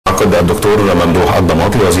يعقد الدكتور ممدوح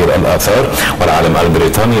الضماطي وزير الآثار والعالم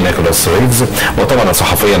البريطاني نيكولاس ريفز مؤتمرا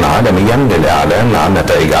صحفيا عالميا للإعلان عن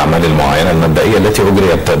نتائج أعمال المعاينة المبدئية التي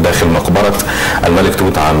أجريت داخل مقبرة الملك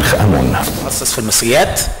توت عنخ آمون. متخصص في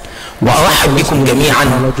المصريات، وأرحب بكم جميعا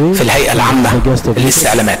في الهيئة العامة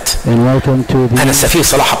للاستعلامات. أنا السفير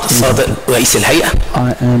صلاح عبد الصادق رئيس الهيئة.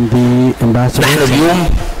 نحن اليوم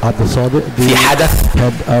في حدث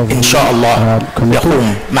إن شاء الله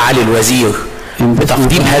يقوم معالي الوزير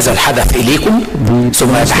بتقديم هذا الحدث إليكم،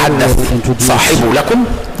 ثم يتحدث صاحبه لكم.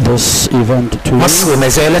 مصر ما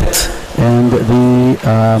زالت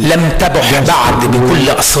لم تبح بعد بكل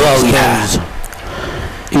أسرارها.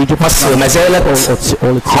 مصر ما زالت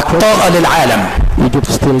عطاءة للعالم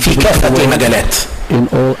في كافة المجالات،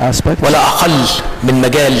 ولا أقل من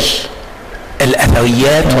مجال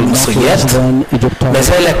الأثريات والمصريات. ما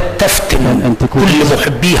زالت تفتن كل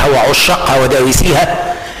محبيها وعشاقها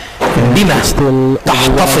ودارسيها بما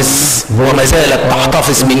تحتفظ وما زالت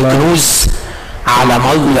تحتفظ من كنوز على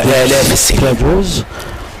مر آلاف السنين.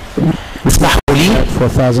 اسمحوا لي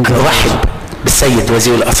أن أرحب بالسيد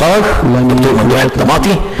وزير الآثار دكتور ممدوح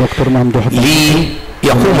الضماطي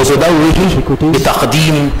ليقوم بدوره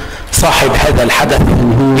بتقديم صاحب هذا الحدث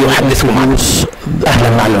ليحدثكم عنه. أهلا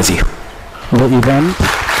مع الوزير.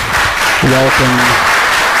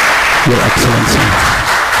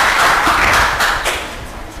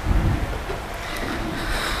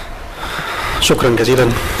 شكرا جزيلا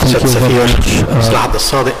سيادة السفير صلاح عبد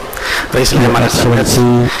الصادق رئيس الهيئة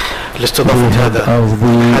العامة لاستضافة هذا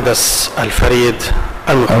الحدث الفريد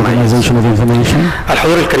المتميز.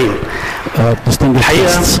 الحضور الكريم،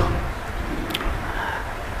 الحقيقة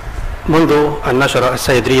منذ أن نشر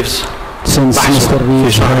السيد ريفز بحثه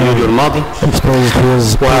في شهر يوليو الماضي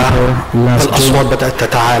والأصوات بدأت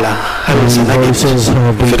تتعالى، هل سنجد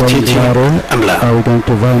نفرتيتي أم لا؟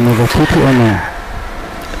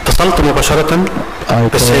 اتصلت مباشرة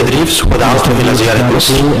بالسيد ريفز ودعوته إلى زيارة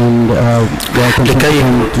مصر لكي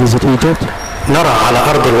نرى على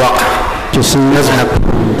أرض الواقع، نذهب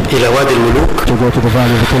إلى وادي الملوك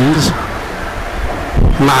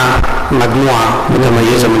مع مجموعة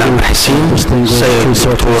متميزة من الباحثين، السيد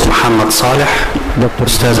الدكتور محمد صالح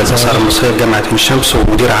أستاذ الآثار المصرية بجامعة عين شمس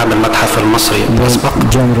ومدير عام المتحف المصري الأسبق،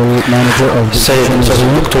 السيد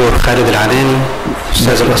الدكتور خالد العناني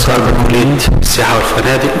أستاذ الآثار بكلية السياحة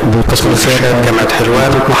والفنادق قسم الإرشاد جامعة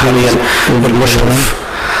حلوان وحاليا المشرف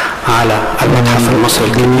على المتحف المصري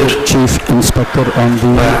الكبير،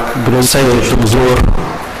 والسيد الدكتور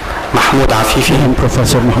محمود عفيفي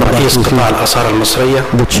رئيس قطاع الآثار المصرية.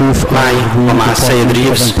 معي ومع السيد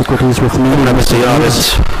ريفز قمنا بزيارة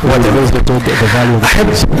وادي الملوك. أحب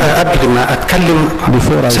قبل ما أتكلم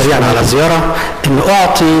سريعا على الزيارة أن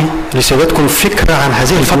أعطي لسيادتكم فكرة عن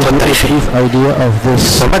هذه الفترة التاريخية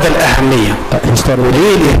ومدى الأهمية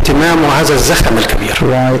وليه الاهتمام وهذا الزخم الكبير.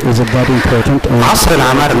 عصر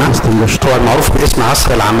العمارنة هو المعروف باسم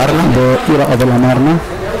عصر العمارنة.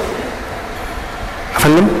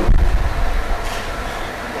 أفندم؟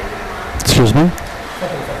 Excuse me?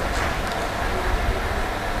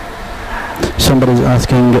 Somebody is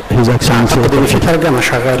asking His Excellency. أعتقد في ترجمة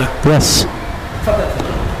شغالة. Yes.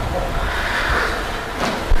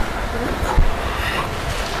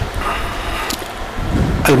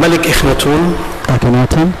 الملك إخناتون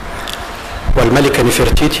والملكة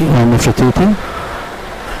نفرتيتي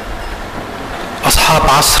أصحاب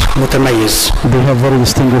عصر متميز، هم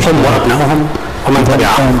وأبنائهم ومن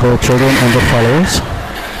تبعهم.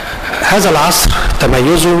 هذا العصر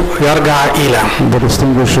تميزه يرجع إلى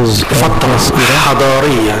فترة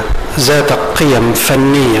حضارية ذات قيم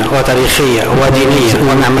فنية وتاريخية ودينية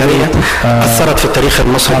ومعمارية أثرت في التاريخ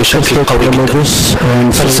المصري بشكل قوي جدا.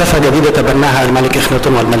 فلسفة جديدة تبناها الملك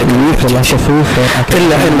إخناتون والملكة نفرتيتي،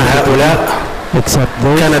 إلا أن هؤلاء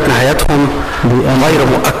كانت نهايتهم غير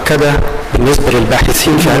مؤكدة بالنسبة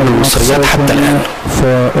للباحثين في علم المصريات حتى الآن.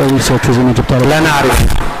 لا نعرف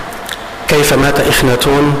كيف مات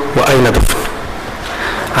إخناتون وأين دفن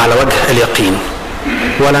على وجه اليقين،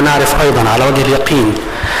 ولا نعرف أيضا على وجه اليقين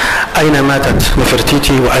أين ماتت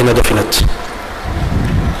نفرتيتي وأين دفنت.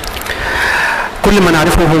 كل ما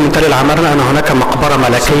نعرفه من تل العمارنة أن هناك مقبرة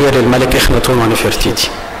ملكية للملك إخناتون ونفرتيتي،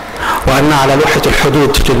 وأن على لوحة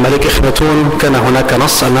الحدود للملك إخناتون كان هناك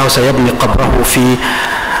نص أنه سيبني قبره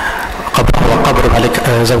وقبر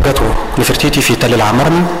زوجته نفرتيتي في تل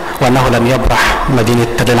العمارنة، وأنه لم يبرح مدينة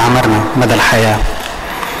تل العمارنة مدى الحياة.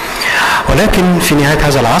 ولكن في نهاية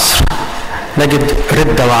هذا العصر نجد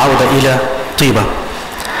ردة وعودة إلى طيبة.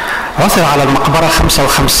 عثر على المقبرة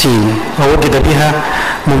 55 ووجد بها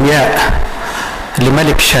مومياء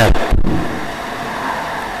لملك شاب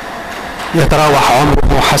يتراوح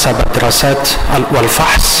عمره حسب الدراسات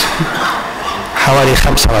والفحص حوالي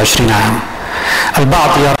 25 عام. البعض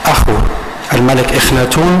يرى أخو الملك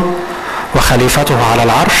إخناتون وخليفته على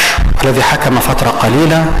العرش الذي حكم فترة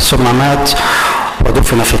قليلة ثم مات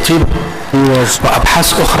ودفن في طيبة،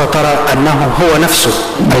 وأبحاث أخرى ترى أنه هو نفسه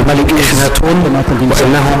الملك إخناتون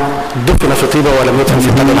وأنه دفن في طيبة ولم يدفن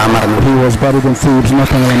في تل العمارنة.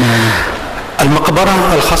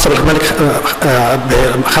 المقبرة الخاصة بالملك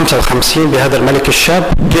 55 بهذا الملك الشاب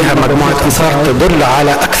فيها مجموعة آثار تدل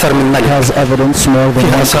على أكثر من ملك.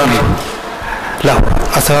 فيها آثار له،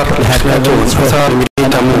 آثار إخناتون، آثار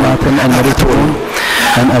أتون،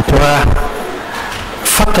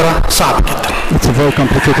 فترة صعبة جدا.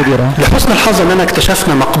 لحسن الحظ أننا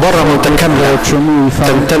اكتشفنا مقبرة متكاملة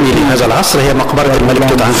تنتمي لهذا العصر، هي مقبرة الملك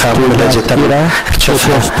توت عنخ آمون التي تم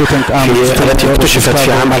اكتشافها التي اكتشفت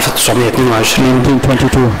في عام 1922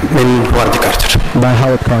 من وارد كارتر.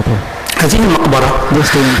 هذه المقبرة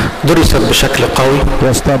درست بشكل قوي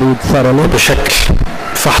وبشكل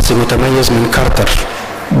فحصي متميز من كارتر،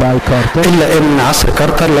 إلا أن عصر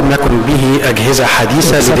كارتر لم يكن به أجهزة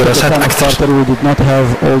حديثة لدراسات أكثر.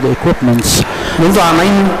 منذ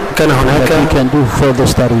عامين كان هناك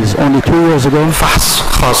فحص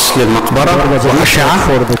خاص للمقبرة وأشعة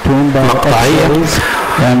مقطعية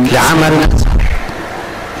لعمل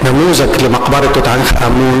نموذج لمقبرة توت عنخ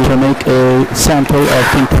آمون.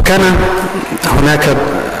 كان هناك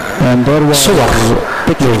صور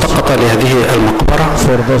ملتقطة لهذه المقبرة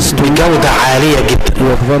بجودة عالية جدا،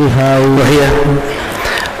 وهي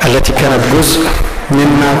التي كانت جزء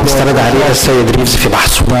مما استند عليها السيد ريفز في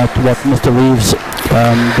بحثه.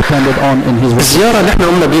 الزيارة اللي احنا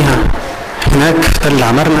قمنا بيها هناك في تل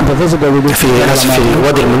العمارنة في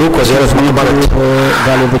وادي الملوك وزيارة مقبرة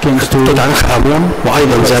توت عنخ آمون،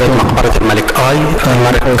 وأيضا زيارة مقبرة الملك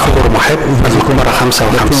الملك خور محب، المقبرة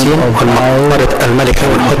 55 ومقبرة الملك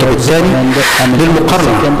المنحوتب الثاني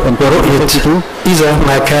للمقارنة ورؤية إذا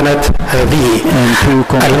ما كانت هذه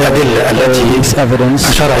الأدلة التي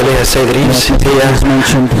أشار إليها السيد ريفز هي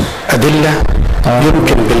أدلة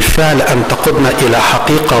يمكن بالفعل أن تقودنا إلى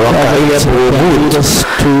حقيقة واقعية بوجود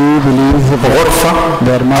غرفة أو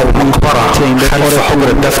مقبرة خلف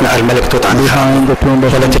حجرة دفن الملك توت عنخ آمون،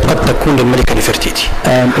 والتي قد تكون للملكة نفرتيتي.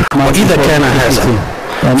 وإذا كان هذا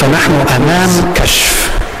فنحن أمام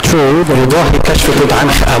كشف يضاهي كشف توت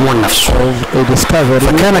عنخ آمون نفسه.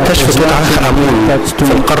 فكان كشف توت عنخ آمون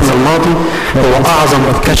في القرن الماضي هو أعظم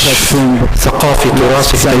كشف ثقافي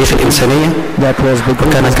تراثي في تاريخ الإنسانية،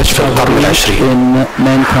 وكان كشف القرن العشرين.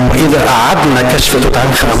 وإذا أعدنا كشف توت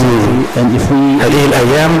عنخ آمون هذه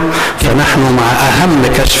الأيام فنحن مع أهم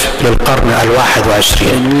كشف للقرن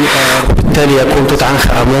 21، وبالتالي يكون توت عنخ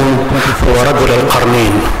آمون هو رجل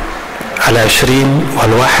القرنين 20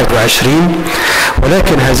 و21.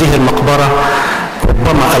 ولكن هذه المقبرة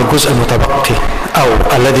ربما الجزء المتبقي أو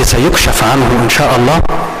الذي سيكشف عنه إن شاء الله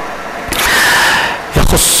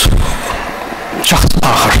يخص شخص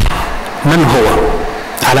آخر. من هو؟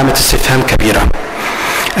 علامة استفهام كبيرة.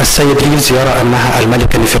 السيد ريفز يرى أنها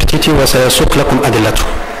الملكة نفرتيتي وسيسوق لكم أدلته.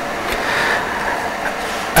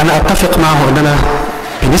 أنا أتفق معه أننا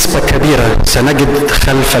بنسبة كبيرة سنجد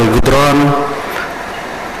خلف الجدران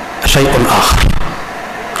شيء آخر،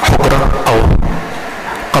 حجرة أو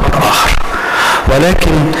قبر آخر،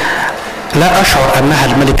 ولكن لا أشعر أنها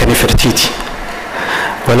الملكة نفرتيتي،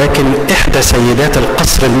 ولكن إحدى سيدات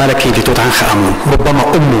القصر الملكي لتوت عنخ آمون، ربما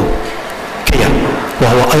أمه كيا،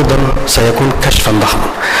 وهو أيضا سيكون كشفا ضخما.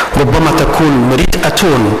 ربما تكون مريت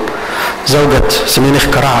أتون زوجة سمينخ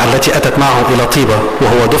كراع التي أتت معه إلى طيبة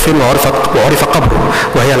وهو دفن وعرف قبره،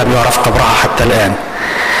 وهي لم يعرف قبرها حتى الآن.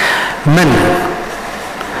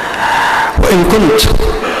 وإن كنت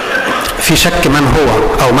في شك من هو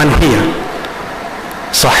أو من هي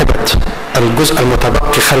صاحبة الجزء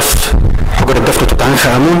المتبقي خلف حجرة دفن توت عنخ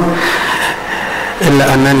آمون،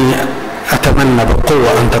 إلا أنني أتمنى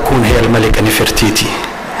بقوة أن تكون هي الملكة نفرتيتي.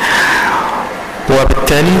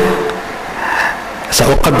 وبالتالي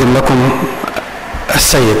سأقدم لكم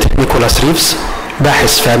السيد نيكولاس ريفز،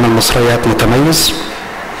 باحث في علم المصريات متميز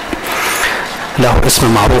له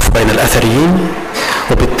اسم معروف بين الأثريين،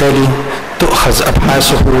 وبالتالي تؤخذ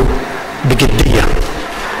أبحاثه بجدية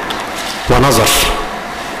ونظر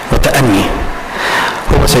وتأني.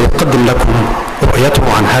 هو سيقدم لكم رؤيته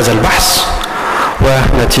عن هذا البحث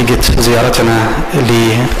ونتيجة زيارتنا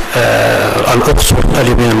للأقصر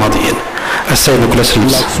اليومين الماضيين. السيد نيكولاس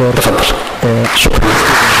ريفز، تفضل. شكرا.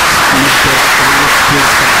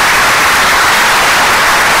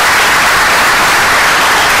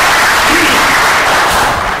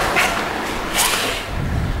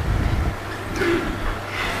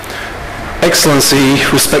 Excellency,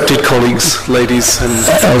 respected colleagues, ladies and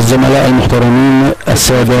الزملاء المحترمين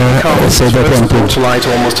السيدات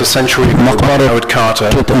مقبرة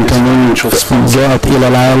توت أنخ آمون جاءت إلى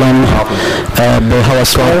العالم بهوى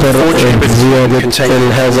كارتر زيادة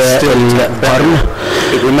هذا القرن.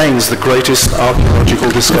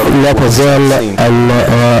 لا تزال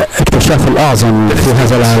الاكتشاف الأعظم في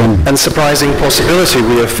هذا العالم.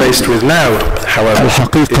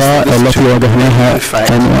 الحقيقة التي واجهناها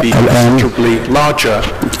الآن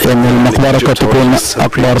أن المقبرة قد تكون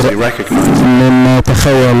أكبر مما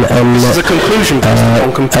تخيل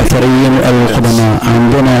الأثريين القدماء.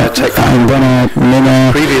 عندنا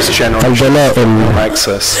من الدلائل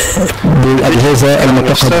بالأجهزة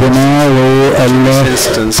المتقدمة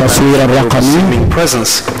والتصوير الرقمي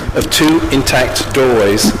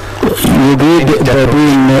وجود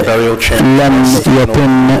بابين لم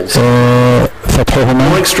يتم فتحهما.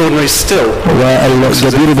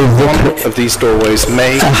 والجدير بالذكر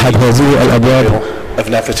أحد هذه الأبواب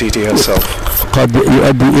قد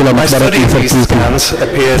يؤدي إلى مقبرة نفرتيتي.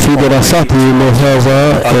 في دراساتي لهذا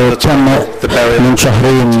تم من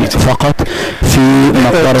شهرين فقط في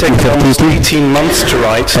مقبرة نفرتيتي.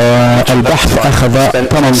 البحث أخذ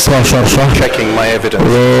 18 شهر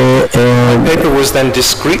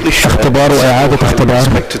واختبار وإعادة اختبار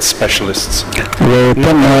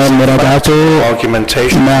وتم مراجعته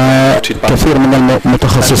مع كثير من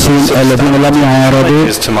المتخصصين الذين لم يعارضوا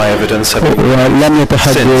ولم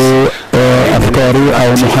يتحدوا أفكاري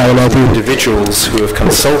أو محاولاتي.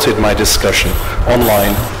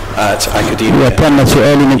 وتم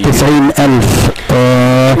سؤالي من 90,000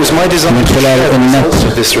 من خلال النت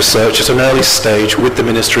وناقشت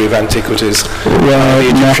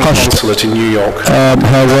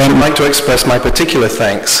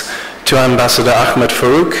to Ambassador Ahmed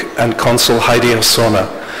Farouk and Consul Heidi Hassona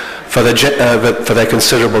for their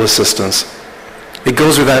considerable assistance. It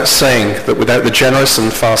goes without saying that without the generous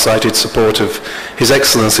and far-sighted support of His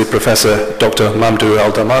Excellency Professor Dr. Mamdouh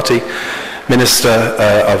Al-Damati, Minister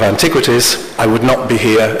of Antiquities, I would not be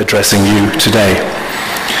here addressing you today.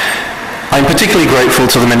 I'm particularly grateful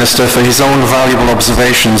to the Minister for his own valuable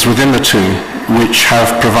observations within the tomb, which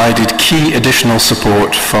have provided key additional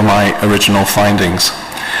support for my original findings.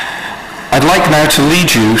 I'd like now to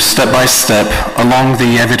lead you step by step along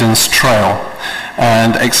the evidence trail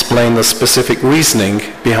and explain the specific reasoning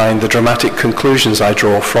behind the dramatic conclusions I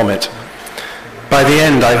draw from it. By the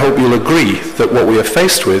end, I hope you'll agree that what we are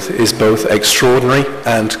faced with is both extraordinary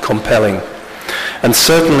and compelling, and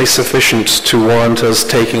certainly sufficient to warrant us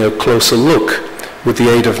taking a closer look with the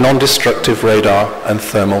aid of non-destructive radar and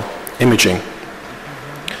thermal imaging.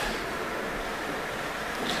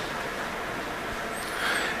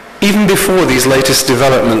 Even before these latest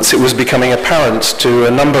developments, it was becoming apparent to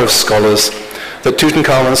a number of scholars that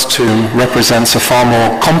Tutankhamun's tomb represents a far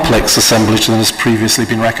more complex assemblage than has previously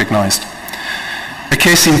been recognized. A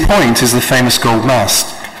case in point is the famous gold mask.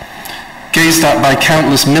 Gazed at by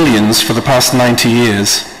countless millions for the past 90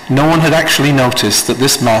 years, no one had actually noticed that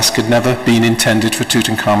this mask had never been intended for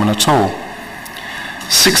Tutankhamun at all.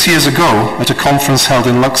 6 years ago, at a conference held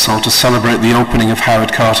in Luxor to celebrate the opening of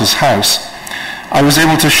Howard Carter's house, I was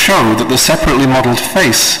able to show that the separately modeled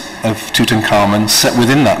face of Tutankhamun set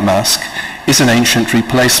within that mask is an ancient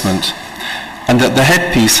replacement, and that the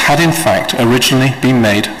headpiece had in fact originally been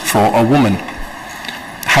made for a woman.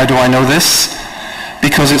 How do I know this?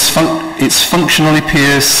 Because its functionally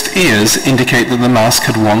pierced ears indicate that the mask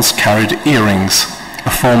had once carried earrings, a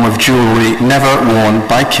form of jewelry never worn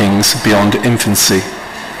by kings beyond infancy.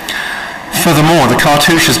 Furthermore, the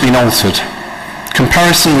cartouche has been altered.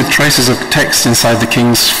 Comparison with traces of text inside the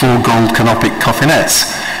king's 4 gold canopic coffinets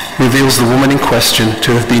reveals the woman in question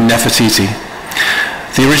to have been Nefertiti,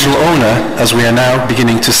 the original owner, as we are now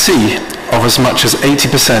beginning to see, of as much as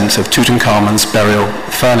 80% of Tutankhamun's burial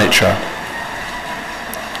furniture.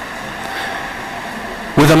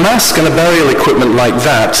 With a mask and a burial equipment like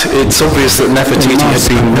that, it's obvious that Nefertiti had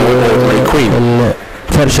been no ordinary queen.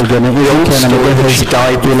 فرش الجنائي كان مجهز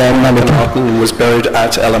إلى الملكة.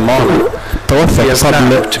 توفت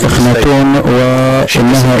قبل إخناتون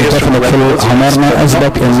وإنها دفنت في العمارنة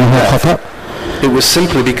أثبت أنه خطأ. It was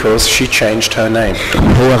simply because she changed her name.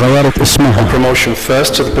 هو غيرت اسمها. Promotion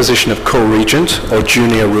first to the position of co-regent or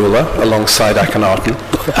junior ruler alongside Akhenaten.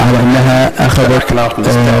 على أنها أخذت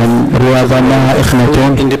رياضة مع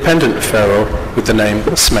إخناتون. Independent pharaoh with the name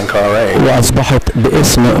Smenkhare. وأصبحت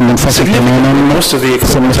باسم منفصل تماما. Most of the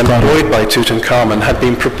equipment employed by Tutankhamun had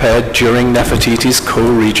been prepared during Nefertiti's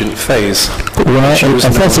co-regent phase.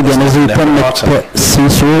 والأساس الجنازي تم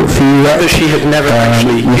تأسيسه في She had never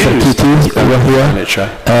actually used وهي furniture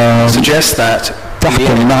suggests that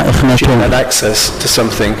تحكم مع she إخناتون. had access to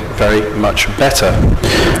something very much better,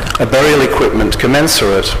 a burial equipment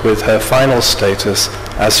commensurate with her final status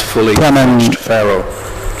as fully fledged pharaoh.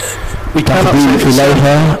 We cannot تقديم say for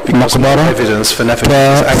إليها certain because no مقبرة evidence for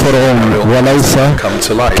Nefertiti's actual كفرعون burial وليس come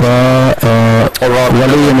to light. Or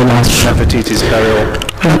كولي من العصر. Nefertiti's burial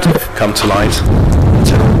had come to light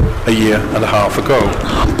until a year and a half ago.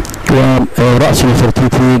 ورأس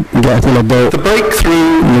نفرتيتي جاءت إلى الضوء The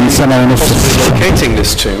breakthrough من سنة ونصف. possibly locating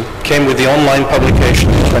this tomb came with the online publication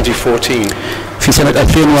in 2014. في سنة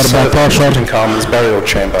 2014 Tutankhamun's burial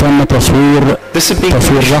chamber. تم تصوير This had been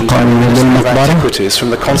تصوير commissioned by the رقمي Ministry of للمقبرة Antiquities from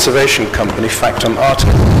the conservation company Factum Arte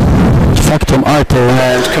فاكتوم آرتو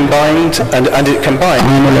and it combined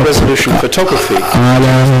high resolution photography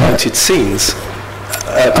على painted scenes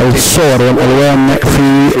الصور والألوان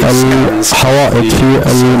في الحوائط في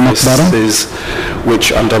المقبرة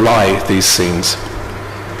which underlie these scenes.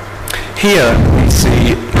 Here we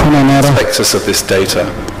see هنا نرى aspects of this data.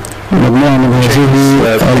 مجموعة من هذه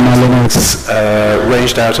المعلومات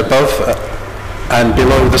Ranged out above and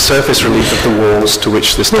below the surface relief of the walls to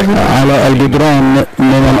which this technology. على الجدران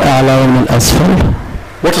من الأعلى ومن الأسفل.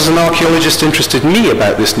 What has an archaeologist interested me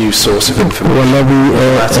about this new source of information? والذي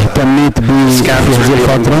اهتميت به في هذه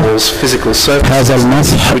الفترة physical surface, هذا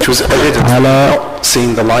المسح which was evident على not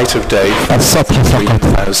seen the light of day for السطح فقط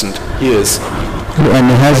 3,000 years. لأن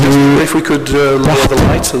هذه If we could lower the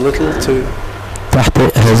light a little to تحت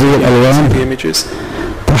هذه الألوان the images.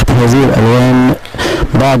 تحت هذه الألوان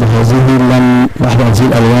بعض هذه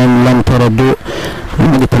الألوان لم ترى الضوء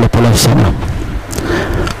لمدة 3000 سنة.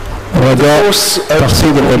 رجاء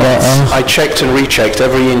تخصيص الإضاءة I checked and rechecked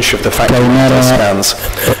every inch of the factory scans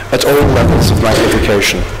at all levels of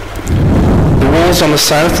magnification. The walls on the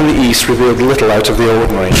south and the east revealed little out of the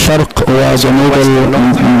ordinary. الشرق وجنوب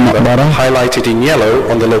المقبرة highlighted in yellow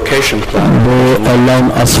on the location plan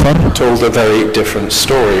باللون أصفر told a very different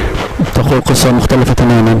story. تقول قصة مختلفة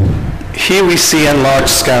تماما. Here we see enlarged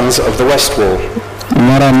scans of the west wall.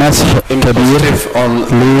 نرى مسح كبير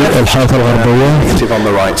للحائط الغربية on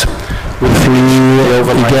the right. في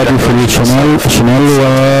إيجابي في الشمال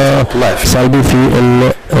وسلبي في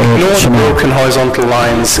الشمال. Broken horizontal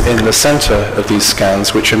lines in the center of these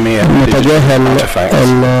scans which are mere نتجاهل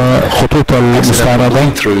الخطوط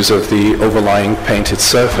المستعرضة throughs of the overlying painted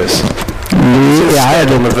surface.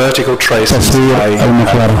 لإعادة on the vertical traces تصوير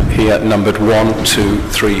المقبرة here numbered 1, 2,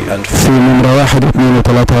 3 and 4. في نمرة 1 2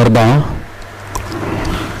 3 4.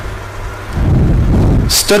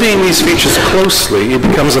 Studying these features closely, it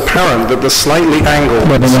becomes apparent that the slightly angled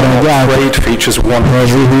grade features 1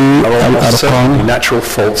 are almost certainly natural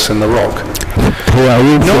faults in the rock.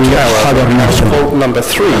 Note, however, fault number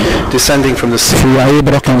 3, descending from the ceiling,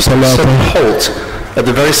 sudden halt at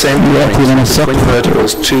the very same point between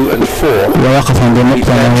verticals 2 and 4, we then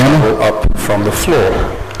travel up from the floor.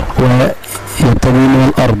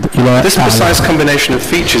 This precise combination of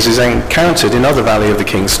features is encountered in other Valley of the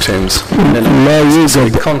King's tombs in a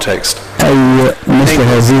specific context.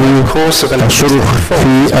 The course of an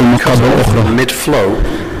fault cut off mid-flow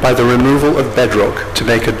by the removal of bedrock to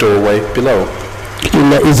make a doorway below.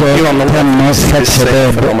 إلا إذا تم فتح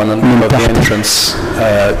باب من of the تحت entrance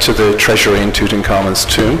to the treasury in Tutankhamun's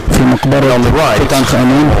tomb. في مقبرة On the right,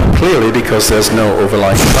 توت clearly because there's no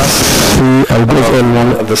overlying capacity, في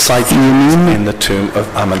الجزء of the site in the tomb of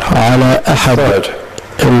Amenhotep على أحد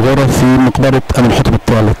الغرف في مقبرة أمنحتب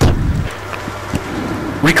الثالث.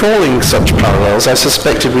 Recalling such parallels, I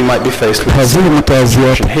suspected we might be faced with هذه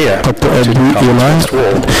المتازيات here قد تؤدي إلى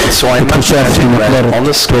so I اكتشاف في imagined on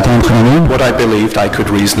the مقبرة توت عنخ scan آمون what I believed I could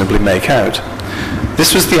reasonably make out.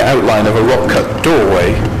 This was the outline of a rock-cut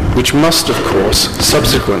doorway, which must, of course,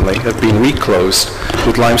 subsequently have been reclosed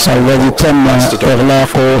with limestone الذي تم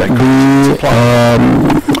إغلاقه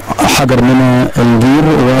بحجر من الجير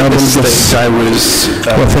وبالجص. I was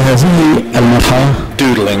وفي هذه المرحلة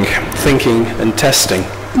doodling, thinking and testing.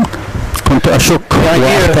 كنت أشك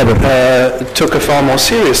وأختبر Took a far more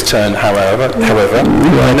serious turn, however,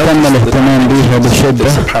 وتم الاهتمام بها بشدة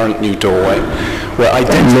this apparent new doorway, where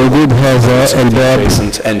لوجود هذا الباب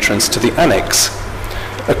adjacent entrance to the annex.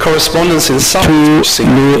 A correspondence in size which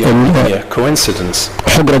seemed to be a coincidence.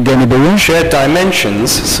 حجرة جانبية. Shared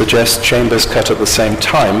dimensions suggest chambers cut at the same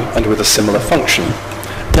time and with a similar function.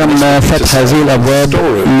 تم فتح هذه الأبواب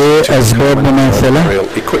لأسباب مماثلة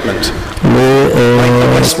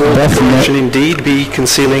لدفن indeed be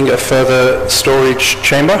concealing a further storage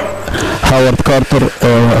chamber. هاورد كارتر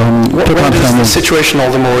What renders the situation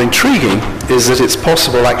all the more intriguing is that it's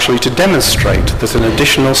possible actually to demonstrate that an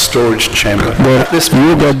additional storage chamber at this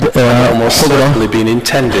point had almost certainly been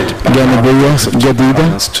intended by جانبية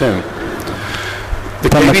جديدة.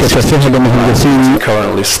 تم اكتشافها بمهندسين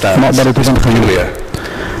مقبرة توت عنخ آمون.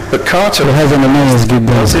 But Carter وهذا مميز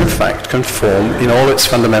جدا. does in fact conform in all its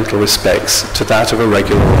fundamental respects to that of a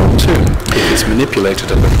regular world tomb if it's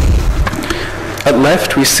manipulated a little. At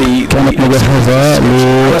left we see كانت مجهزة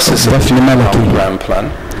لدفن ملكي. ground plan.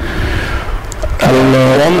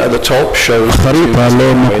 One at the top shows خريطة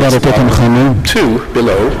لمقبرة توت عنخ آمون. Two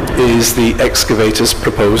below is the excavator's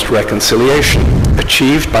proposed reconciliation,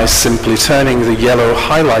 achieved by simply turning the yellow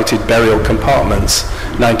highlighted burial compartments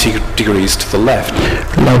 90 degrees to the left.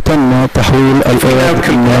 لو تم تحويل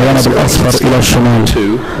الجانب الأصفر إلى الشمال.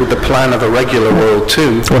 With the plan of a regular world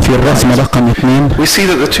tomb, وفي الرسم رقم 2 we see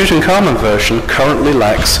that the Tutankhamun version currently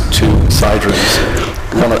lacks 2 side rooms.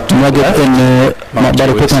 One at top نجد أن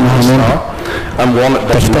مقبرة توت عنخ آمون and one at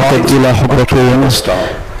bottom تفتقد إلى حجرتين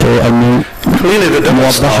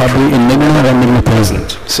موضحة بالنجمة والنجمتين.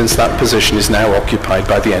 Since that position is now occupied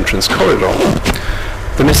by the entrance corridor.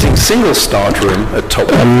 The missing single starred room at top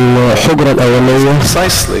الحجرة الأولية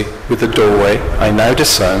precisely with the doorway I now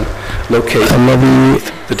discern located الذي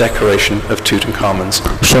with the decoration of Tutankhamun's.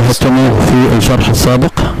 شاهدتموه في الشرح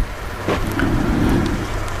السابق.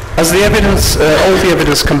 As the evidence, all the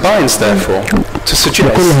evidence combines, therefore, to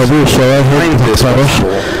suggest كل هذه الشواهد تقترح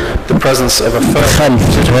the presence of a خلف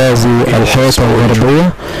هذه الحيطة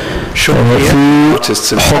الغربية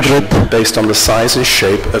في حجرة based on the size and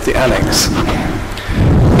shape of the annex.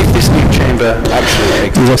 If this new chamber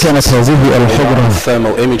actually إذا كانت هذه الحجرة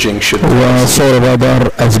thermal imaging should وصور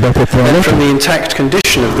رادار أثبتت ذلك، from the intact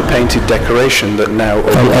condition of the painted decoration that now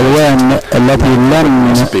الألوان التي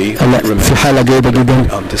لم في حالة جيدة جدا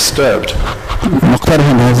undisturbed. نقترح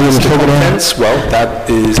هذه الحجرة Well, that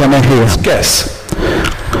is كما هي. guess.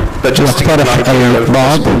 But just to يقترح give an idea of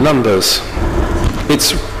البعض possible numbers,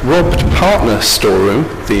 its robbed partner storeroom,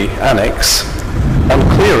 the annex, on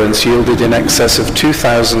clearance yielded in excess of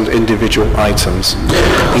 2,000 individual items,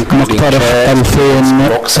 including نقترح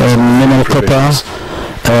 2000 من القطع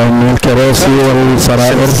من الكراسي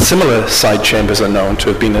والسرائر. Similar side chambers are known to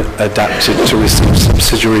have been adapted to receive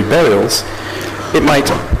subsidiary burials. It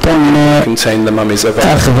might contain the mummies of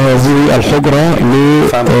أخذ هذه الحجرة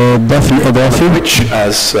لدفن إضافي which,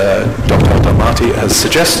 as Dr. Damati has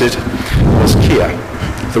suggested, was Kia,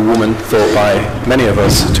 the woman thought by many of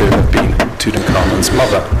us to have been Tutankhamun's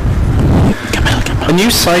mother. A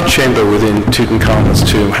new side chamber within Tutankhamun's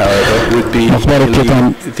tomb, however, would be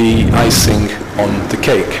the icing on the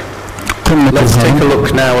cake. Let's take a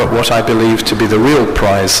look now at what I believe to be the real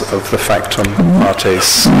prize of the factum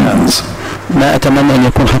Marte's hands. ما أتمنى أن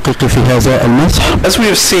يكون حقيقي في هذا المسح. As we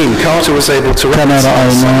have seen, Carter was able to كما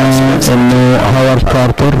رأينا أن هوارد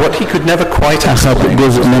كارتر what he could never quite أخذ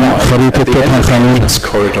جزء من خريطة توت عنخ آمون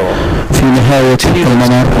في نهاية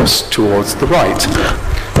الممر towards the right.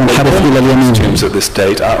 تنحرف إلى اليمين، Tombs at this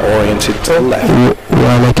date are oriented to the left.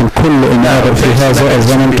 ولكن كل إنارة في هذا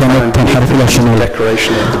الزمن كانت تنحرف إلى الشمال.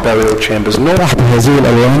 Decoration of the burial chambers تحت هذه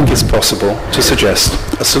الألوان is possible to suggest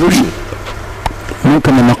a solution.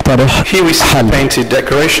 ممكن أن نقترح حل.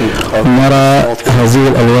 نرى هذه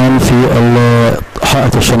الألوان في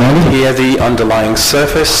الحائط الشمالي. Here the underlying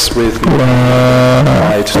surface with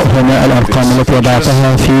وهنا الأرقام التي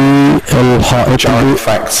وضعتها في الحائط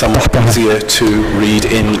تحتها. easier to read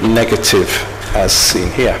in negative as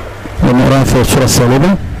seen here. ونرى في الصورة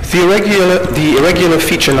السالبة. The irregular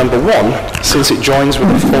feature number 1, since it joins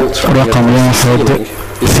with a fault رقم 1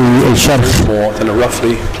 في الشرخ more than a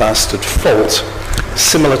roughly plastered fault,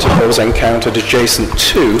 similar to those encountered adjacent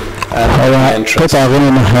to and the قطع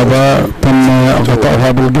غنم هذا تم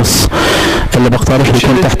غطاؤها بالقص اللي بقترح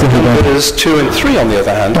يكون تحته Numbers 2 and 3 on the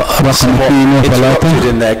other hand, somewhat interrupted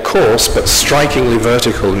in their course but strikingly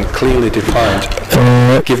vertical and clearly defined,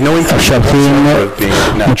 give no impression whatsoever of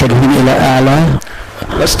being natural. متجهين إلى أعلى.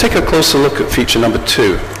 Let's take a closer look at feature number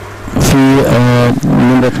 2. في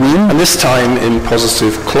نمرة 2. And this time in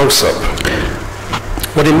positive close-up.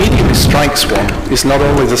 What immediately strikes one is not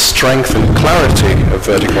only the strength and clarity of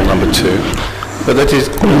vertical number 2, but that it is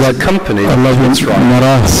accompanied at its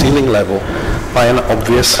right ceiling level by an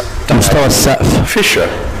obvious fissure,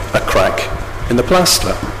 a crack in the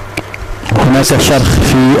plaster. هناك شرخ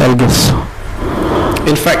في القص.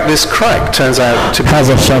 In fact, this crack turns out to be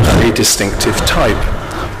a distinctive type,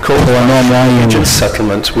 called agent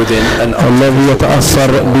settlement within an الذي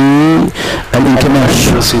يتأثر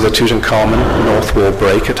بالانكماش. You'll see the Tutankhamun north wall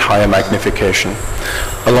break at higher magnification.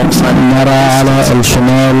 Alongside نرى على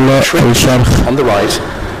الشمال الشرخ on the right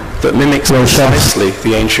that mimics precisely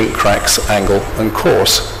the ancient crack's angle and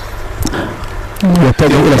course.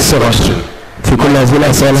 يتجه إلى الصغر. في كل هذه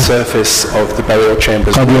الأسئلة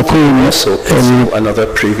قد يكون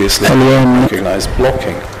الألوان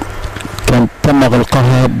كان تم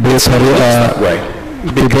غلقها بطريقة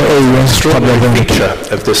بدائية قبل ذلك.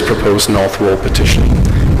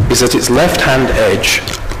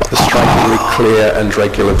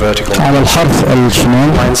 على الحرف الشمال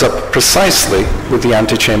lines up precisely with the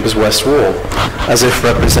antechamber's west wall, as if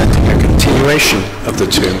representing a continuation of the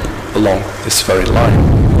tomb along this very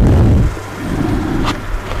line.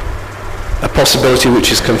 A possibility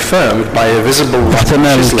which is confirmed by a visible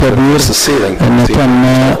احتمال كبير أن تم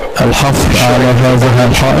الحفر على هذا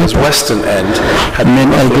الحائط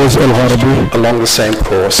من الجزء الغربي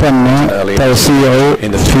تم توسيعه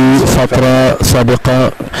في فترة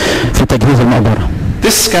سابقة في تجهيز المقبرة.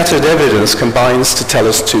 This scattered evidence combines to tell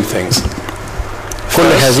us two things.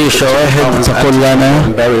 كل هذه الشواهد تقول لنا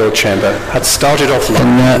أن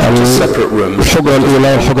الحجرة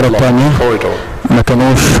الأولى والحجرة الثانية ما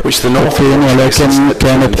كانوش أوضتين ولكن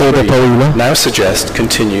كانت أوضة طويلة. Now suggest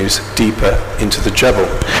continues deeper into the jebel.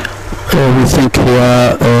 We think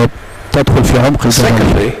هو تدخل في عمق الجبل.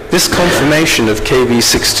 Secondly, this confirmation of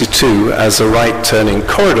KV62 as a right-turning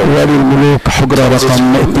corridor وللملوك حجرة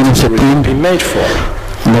رقم 62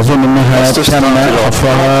 نظن أنها تم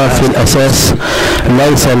حفرها في الأساس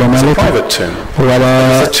ليس لملك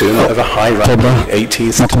ولا قبة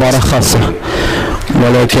مقبرة خاصة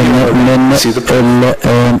ولكن من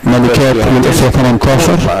الملكات للأسرة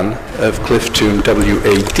 18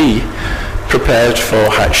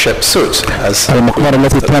 المقبرة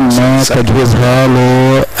التي تم تجهيزها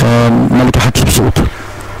لملكة حتشبسوت.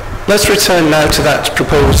 Let's return now to that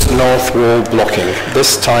proposed north wall blocking.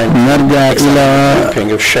 This time نرجع إلى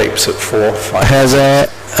grouping of shapes at 4, 5. هذا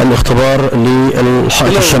الاختبار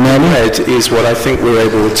للحائط الشمالي. Is what I think we're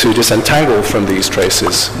able to disentangle from these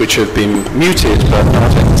traces, which have been muted but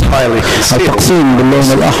not entirely concealed. التقسيم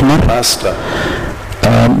باللون الأحمر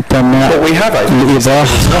تم لإيضاح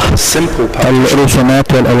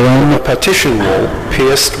الرسومات والألوان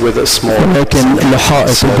ولكن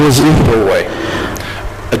لحائط جزئي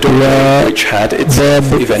وباب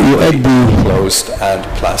يؤدي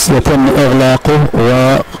يتم إغلاقه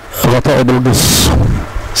وغطاؤه بالقص.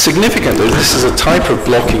 Significantly, this is a type of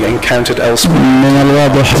blocking encountered elsewhere. من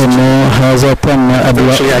الواضح أنه هذا تم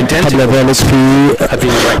قبل ذلك في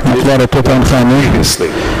مقبرة توت عنخ آمون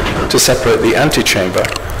to separate the antechamber.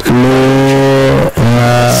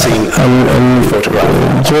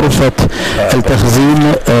 غرفة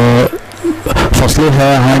التخزين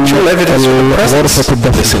فصلها عن غرفة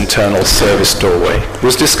الدفن. This internal service doorway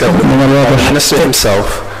was discovered by the minister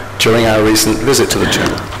himself during our recent visit to the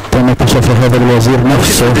tomb. تم اكتشاف هذا الوزير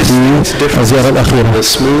نفسه في الزيارة الأخيرة. The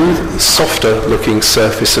smooth, softer-looking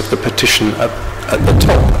surface of the partition at the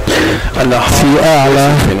top, and the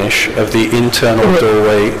hard finish of the internal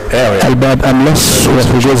doorway area. الباب أملس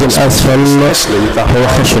وفي الجزء الأسفل هو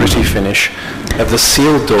خشن. Finish of the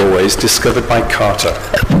sealed doorways discovered by Carter.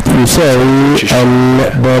 يساوي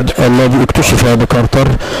الباب الذي اكتشف بكارتر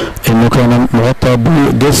انه كان مغطى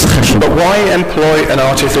بجزء خشن. But why employ an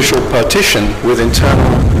artificial partition with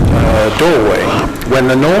internal doorway when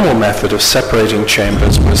the normal method of separating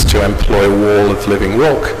chambers was to employ a wall of living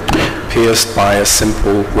rock pierced by a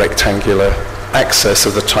simple rectangular access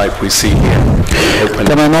of the type we see here?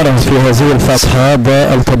 كما نرى في هذه الفتحة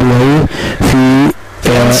ده الطبيعي في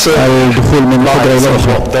الدخول من الحجرة إلى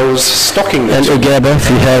الأخرى. الإجابة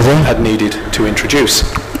في هذا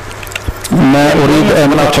ما أريد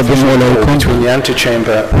أن أقدمه لكم.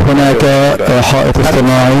 هناك حائط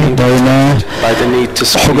اصطناعي بين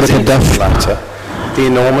حجرة الدفن the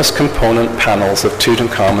enormous component panels of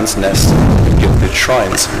Tutankhamun's nest and gilded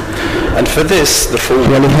shrines. And for this, the full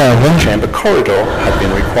chamber corridor had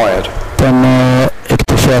been required.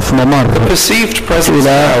 اكتشاف ممر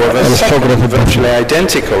إلى الحجرة virtually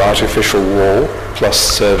identical artificial wall plus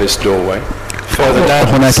service doorway.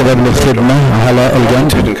 هناك باب للخدمة على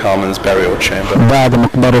الجنب بعد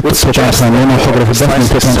مقبرة توت عنخ آمون وحجرة الدفن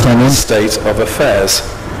توت عنخ آمون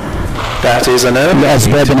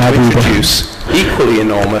لأسباب عديدة.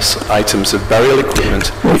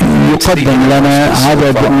 يقدم لنا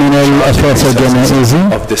عدد من الأثاث الجنائزي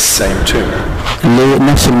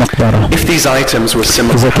لنفس المقبرة.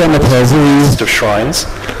 إذا كانت هذه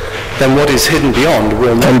then what is hidden beyond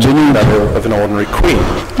will not be the level of an ordinary queen,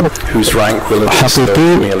 whose rank will have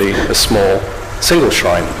disturbed merely a small single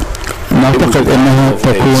shrine. نعتقد أنها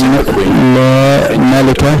تكون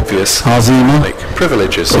لملكة عظيمة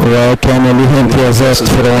وكان لها امتيازات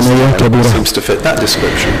فرعونية كبيرة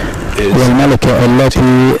والملكة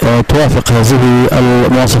التي توافق هذه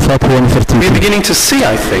المواصفات هو نفرتيتي.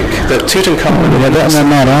 بدأنا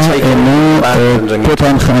نرى أن توت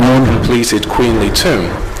عنخ آمون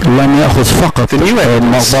لم يأخذ فقط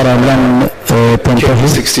المقبرة لم تنتهي،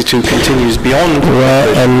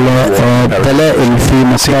 والدلائل في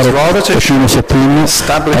مقبرة 62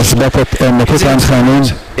 أثبتت أن توت عنخ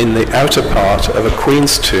آمون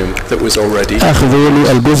أخذوا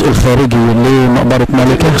للجزء الخارجي لمقبرة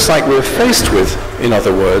ملكة.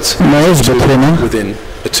 ما يثبت هنا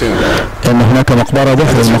أن هناك مقبرة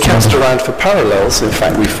داخل المقبرة،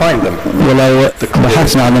 ولو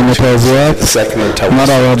بحثنا عن المتوازيات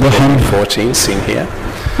نرى واضحا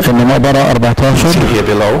أن مقبرة 14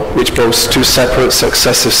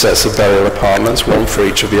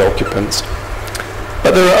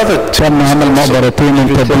 تم عمل مقبرتين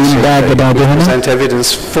منتبين بعد بعضهما،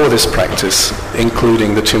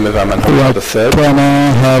 وكان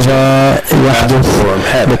هذا يحدث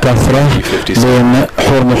بكثرة بين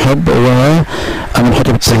حورمحب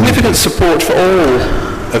وأمنحتب الثاني.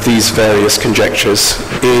 Of these various conjectures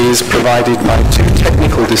is provided by two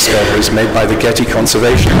technical discoveries made by the Getty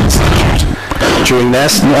Conservation Institute during their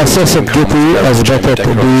مؤسسة جيتي أثبتت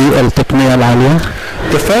بالتقنية العالية.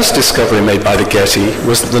 The first discovery made by the Getty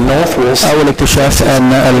was the North Wall. أول اكتشاف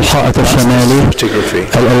أن الحائط الشمالي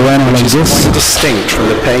الألوان على الجسم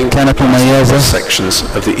كانت مميزة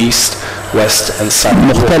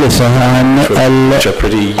مختلفة عن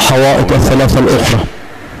الحوائط الثلاثة الأخرى.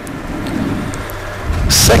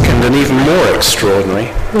 Second and even more extraordinary,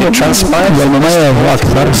 والمميز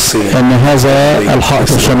أكثر أن هذا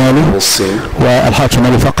الحائط الشمالي والحائط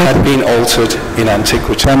الشمالي فقط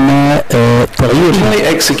تم تغيير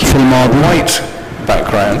في الماضي،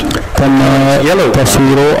 تم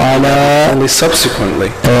تصويره على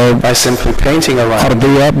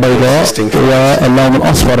أرضية بيضاء، واللون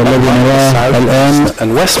الأصفر الذي نراه الآن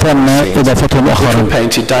تم إضافته مؤخرا،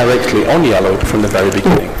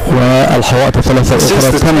 والحوائط الثلاثة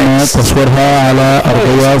الأخرى تم تصويرها على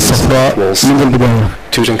أرضية صفراء منذ البداية.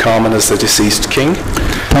 Tutankhamun as the deceased king,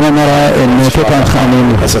 كما نرى أن توت عنخ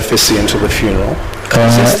آمون as officiant to the funeral.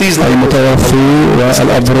 المتوفي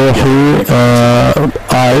والأبروحي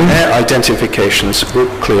Their identifications will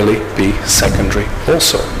clearly be secondary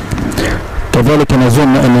also. كذلك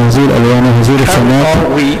نظن أن هذه الألوان وهذه الرسومات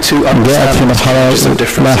جاءت في مرحلة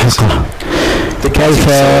لاحقة. كيف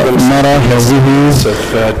نرى هذه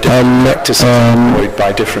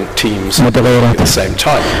المتغيرات؟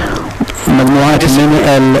 مجموعات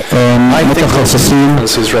من المتخصصين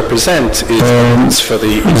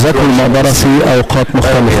ذكروا المقبرة في أوقات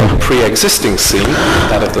مختلفة.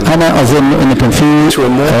 أنا أظن أن كان في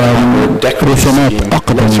رسومات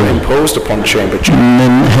أقدم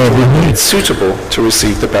من هذه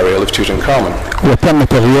وتم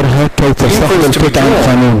تغييرها كي تستقبل توت عنخ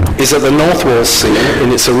آمون.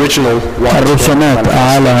 الرسومات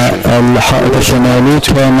على الحائط الشمالي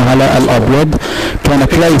كان على الأبيض،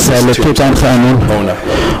 كانت ليس لتوت عنخ آمون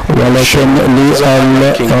ولكن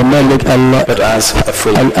للملك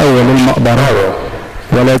الأول المقبرة،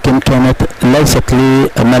 ولكن كانت ليست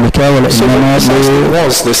لملكة وإنما لفرعون.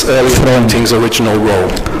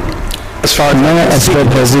 ما أسباب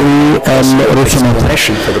هذه الرسومات؟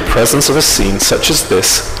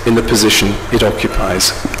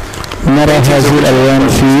 نرى هذه الألوان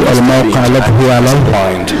في الموقع الذي هو عليه.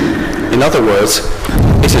 In other words,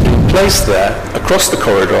 it had been placed there across the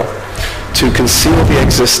corridor to conceal the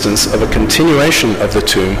existence of a continuation of the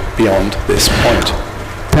tomb beyond this point.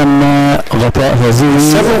 تم غطاء هذه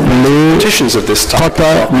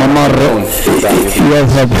لقطع ممر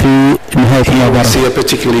يذهب في نهاية المقبرة. See a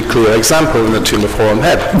particularly clear example in the tomb of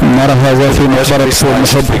Horemheb. نرى هذا في مقبرة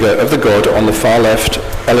حورمحب. Of the god on the far left,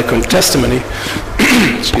 eloquent testimony.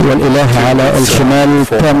 والإله على الشمال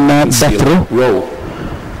تم بتره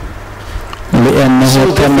لأنه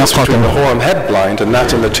تم قطعه.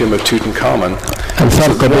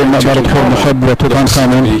 الفرق بين مقبرة حورمحب وتوت عنخ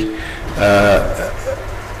آمون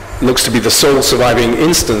looks to be the sole surviving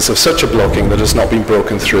instance of such a blocking that has not been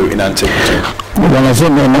broken through in antiquity.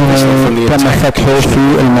 ونظن أنه تم فتحه في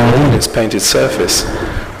الماضي. Its painted surface.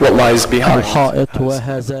 What lies behind? الحائط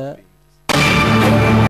وهذا